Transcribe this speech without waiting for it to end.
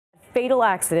fatal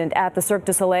accident at the Cirque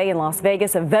De Soliel in Las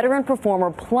Vegas. A veteran performer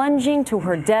plunging to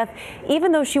her death,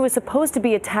 even though she was supposed to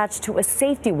be attached to a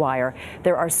safety wire.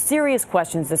 There are serious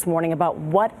questions this morning about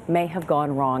what may have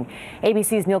gone wrong.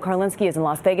 ABC's Neil Karlinski is in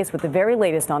Las Vegas with the very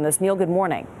latest on this. Neil, good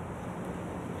morning.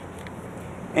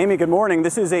 Amy, good morning.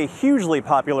 This is a hugely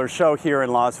popular show here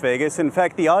in Las Vegas. In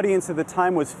fact, the audience at the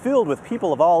time was filled with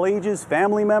people of all ages,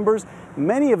 family members,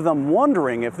 many of them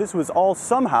wondering if this was all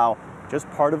somehow just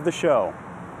part of the show.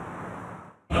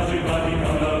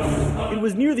 It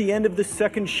was near the end of the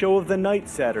second show of the night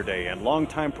Saturday, and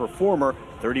longtime performer,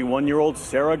 31-year-old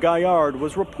Sarah Guyard,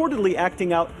 was reportedly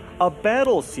acting out a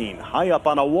battle scene high up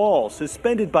on a wall,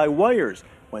 suspended by wires,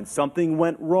 when something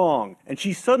went wrong, and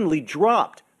she suddenly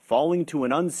dropped, falling to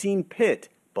an unseen pit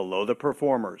below the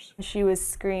performers. She was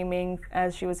screaming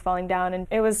as she was falling down, and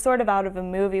it was sort of out of a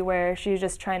movie where she was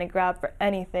just trying to grab for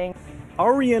anything.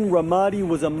 Aryan Ramadi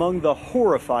was among the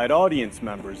horrified audience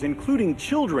members, including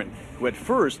children, who at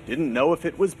first didn't know if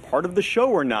it was part of the show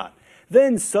or not.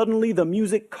 Then suddenly the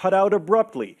music cut out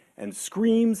abruptly, and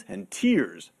screams and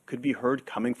tears could be heard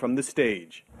coming from the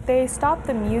stage. They stopped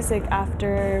the music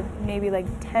after maybe like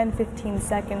 10-15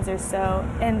 seconds or so,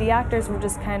 and the actors were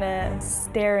just kind of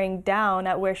staring down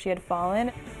at where she had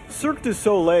fallen. Cirque Du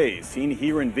Soleil, seen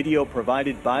here in video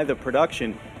provided by the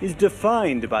production, is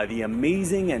defined by the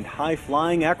amazing and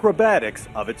high-flying acrobatics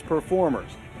of its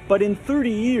performers. But in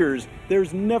 30 years,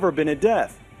 there's never been a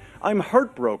death. I'm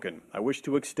heartbroken. I wish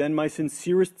to extend my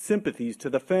sincerest sympathies to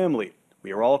the family.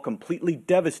 We are all completely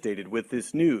devastated with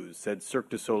this news, said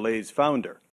Cirque Du Soleil's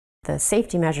founder. The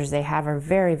safety measures they have are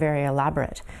very, very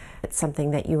elaborate. It's something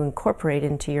that you incorporate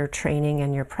into your training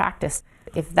and your practice.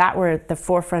 If that were at the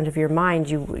forefront of your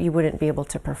mind, you wouldn't be able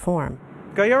to perform.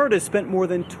 Guyard has spent more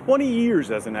than 20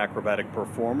 years as an acrobatic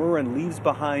performer and leaves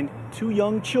behind 2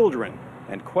 young children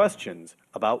and questions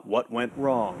about what went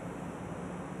wrong.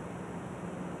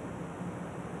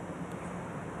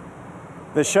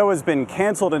 The show has been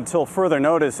canceled until further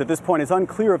notice. At this point, it's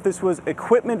unclear if this was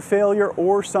equipment failure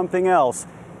or something else.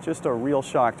 Just a real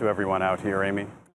shock to everyone out here, Amy.